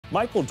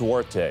Michael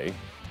Duarte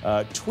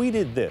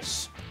tweeted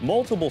this.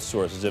 Multiple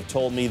sources have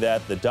told me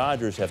that the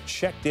Dodgers have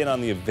checked in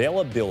on the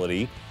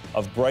availability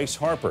of Bryce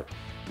Harper.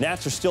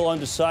 Nats are still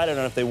undecided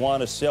on if they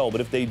want to sell,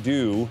 but if they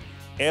do,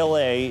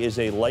 L.A. is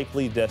a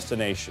likely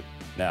destination.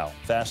 Now,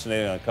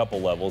 fascinating on a couple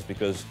levels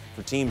because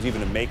for teams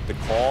even to make the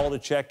call to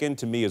check in,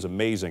 to me, is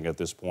amazing at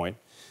this point.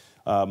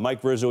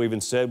 Mike Rizzo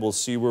even said, we'll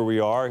see where we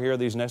are here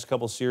these next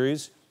couple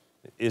series.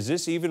 Is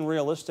this even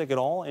realistic at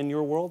all in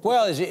your world?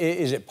 Well, is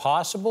it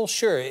possible?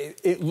 Sure.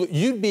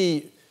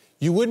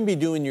 You wouldn't be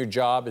doing your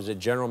job as a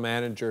general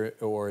manager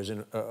or as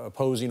an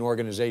opposing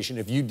organization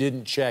if you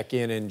didn't check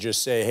in and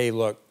just say, hey,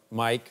 look,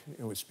 Mike,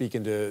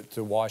 speaking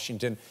to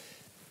Washington,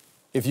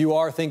 if you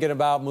are thinking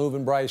about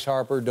moving Bryce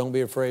Harper, don't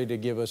be afraid to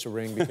give us a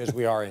ring because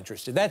we are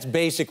interested. That's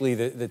basically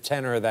the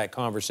tenor of that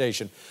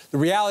conversation. The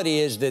reality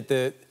is that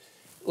the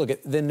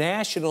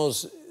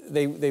Nationals,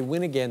 they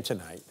win again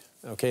tonight.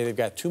 Okay, they've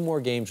got 2 more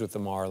games with the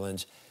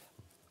Marlins.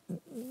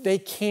 They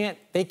can't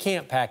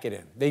pack it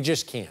in. They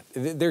just can't.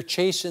 They're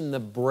chasing the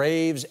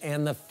Braves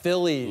and the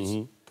Phillies.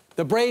 Mm-hmm.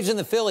 The Braves and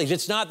the Phillies.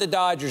 It's not the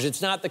Dodgers.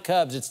 It's not the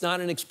Cubs. It's not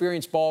an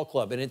experienced ball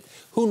club. And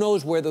who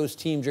knows where those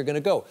teams are going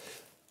to go.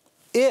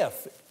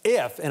 If,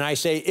 and I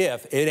say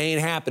if, it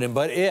ain't happening,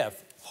 but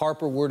if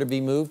Harper were to be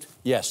moved,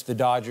 yes, the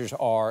Dodgers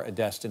are a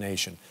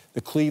destination.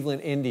 The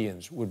Cleveland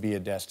Indians would be a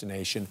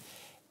destination.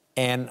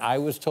 And I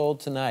was told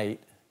tonight,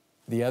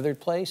 the other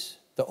place,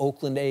 the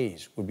Oakland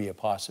A's would be a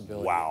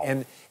possibility. Wow.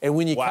 And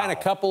when you kind of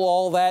couple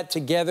all that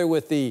together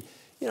with the,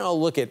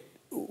 look at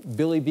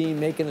Billy Beane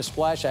making a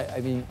splash,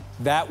 I mean,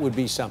 that would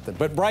be something.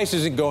 But Bryce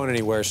isn't going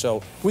anywhere,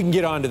 so we can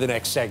get on to the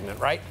next segment,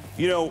 right?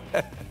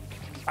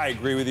 I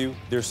agree with you.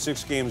 There's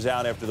 6 games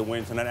out after the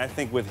win tonight. I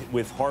think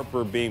with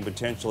Harper being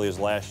potentially his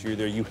last year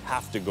there, you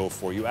have to go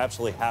for it. You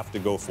absolutely have to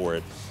go for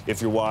it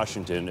if you're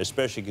Washington,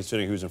 especially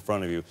considering who's in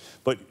front of you.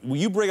 But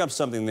you bring up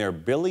something there.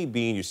 Billy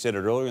Beane, you said it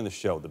earlier in the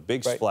show, the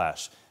big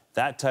splash,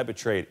 that type of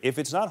trade. If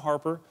it's not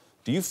Harper,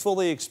 do you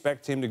fully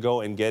expect him to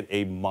go and get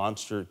a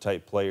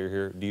monster-type player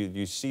here? Do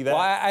you see that? Well,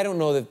 I don't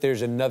know that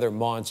there's another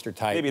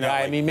monster-type guy. Maybe not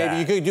like I mean, maybe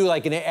you could do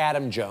like an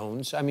Adam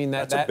Jones. I mean,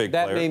 that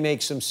may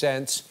make some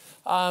sense.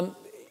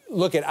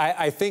 Look,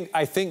 I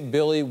think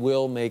Billy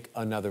will make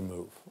another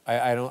move.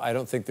 I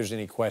don't think there's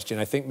any question.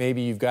 I think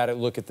maybe you've got to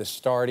look at the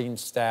starting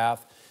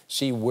staff,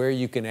 see where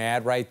you can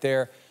add right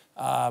there.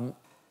 I'm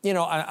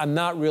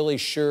not really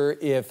sure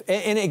if,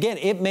 and again,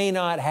 it may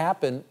not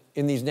happen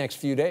in these next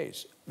few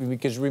days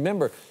because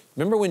remember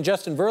when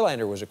Justin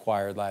Verlander was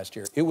acquired last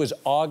year? It was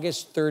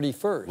August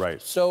 31st.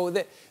 Right. So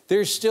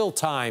there's still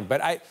time.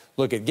 But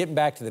getting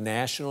back to the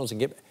Nationals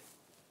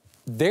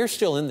they're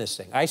still in this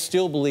thing. I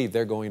still believe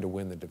they're going to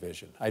win the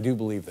division. I do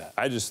believe that.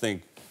 I just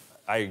think,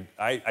 I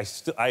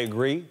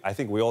agree. I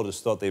think we all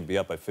just thought they'd be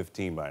up by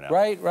 15 by now.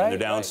 Right. And they're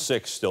down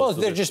 6 still. Well,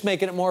 they're just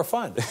making it more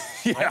fun.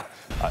 Yeah.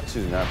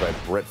 Excuse me, not right.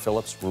 Brett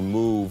Phillips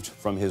removed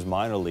from his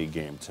minor league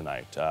game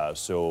tonight.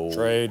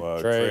 Trade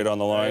on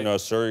the line.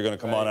 Sir, you're going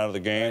to come on out of the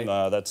game.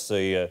 That's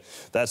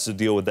the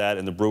deal with that,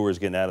 and the Brewers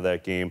getting out of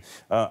that game.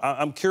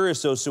 I'm curious,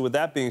 though, so with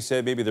that being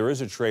said, maybe there is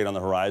a trade on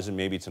the horizon,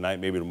 maybe tonight,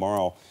 maybe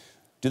tomorrow.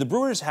 Do the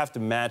Brewers have to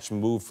match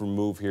move for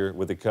move here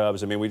with the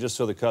Cubs? I mean, we just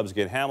saw the Cubs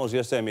get Hamels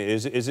yesterday. I mean,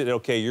 is it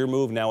okay, your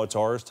move, now it's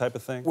ours type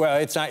of thing? Well,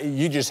 it's not.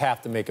 You just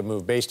have to make a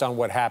move based on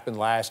what happened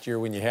last year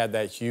when you had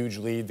that huge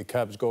lead. The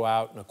Cubs go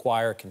out and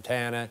acquire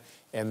Quintana,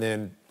 and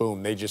then,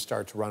 boom, they just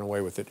start to run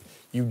away with it.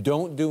 You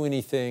don't do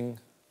anything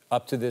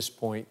up to this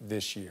point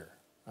this year.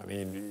 I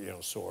mean,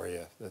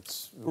 Soria,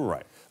 that's...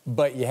 Right.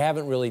 But you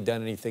haven't really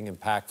done anything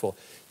impactful.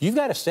 You've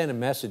got to send a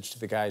message to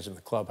the guys in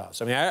the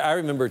clubhouse. I mean, I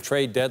remember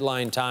trade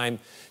deadline time,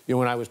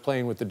 when I was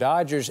playing with the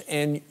Dodgers,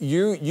 and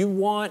you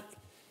want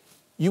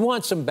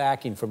some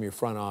backing from your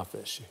front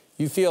office.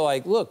 You feel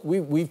like, look,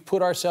 we've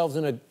put ourselves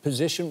in a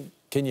position,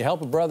 can you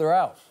help a brother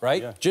out,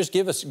 right? Yeah. Just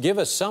give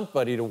us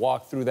somebody to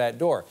walk through that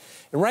door.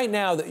 And right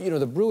now,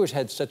 the Brewers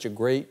had such a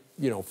great,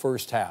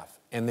 first half.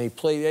 And they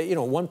played, at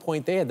one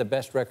point, they had the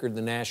best record in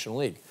the National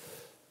League.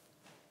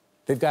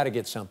 They've got to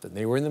get something.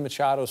 They were in the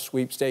Machado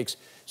sweepstakes,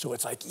 so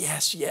it's like,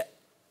 yes, yeah.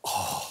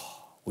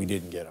 Oh, we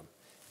didn't get them.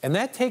 And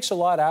that takes a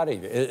lot out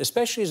of you,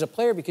 especially as a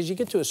player, because you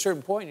get to a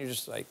certain point and you're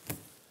just like,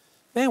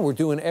 man, we're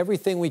doing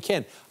everything we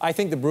can. I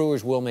think the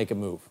Brewers will make a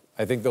move.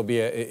 I think it'll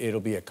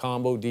be a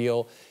combo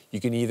deal. You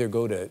can either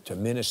go to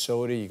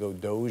Minnesota, you go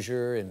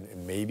Dozier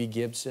and maybe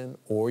Gibson,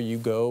 or you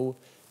go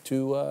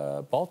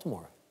to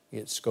Baltimore. You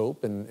get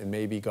Scope and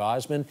maybe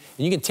Gosman. And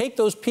you can take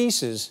those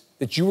pieces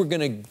that you were going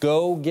to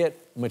go get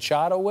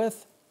Machado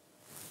with.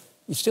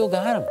 You still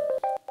got them.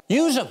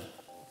 Use them.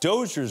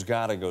 Dozier's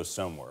got to go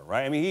somewhere,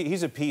 right? I mean,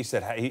 he's a piece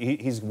that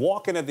he's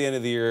walking at the end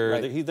of the year.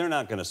 Right. They're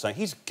not going to sign.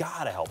 He's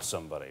got to help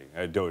somebody.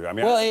 Dozier. I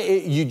mean, well,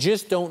 you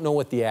just don't know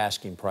what the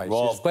asking price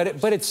is. But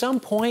at some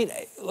point,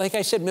 like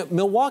I said,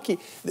 Milwaukee,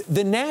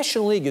 the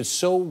National League is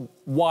so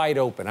wide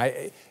open.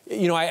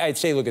 I'd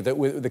say, look at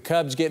with the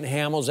Cubs getting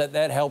Hamels,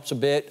 that helps a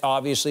bit.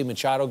 Obviously,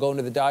 Machado going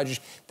to the Dodgers,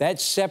 that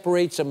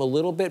separates them a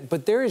little bit.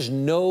 But there is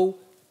no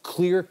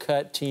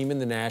clear-cut team in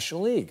the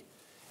National League.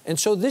 And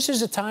so this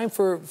is a time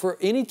for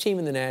any team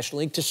in the National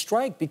League to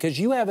strike, because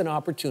you have an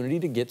opportunity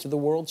to get to the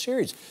World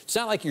Series. It's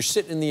not like you're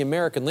sitting in the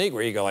American League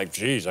where you go like,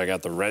 geez, I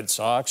got the Red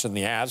Sox and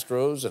the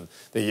Astros and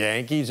the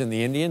Yankees and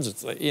the Indians.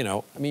 It's like, you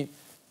know, I mean,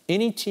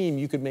 any team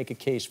you could make a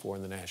case for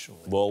in the National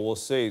League. Well, we'll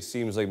see. It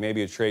seems like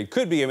maybe a trade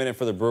could be imminent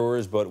for the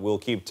Brewers, but we'll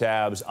keep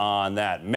tabs on that.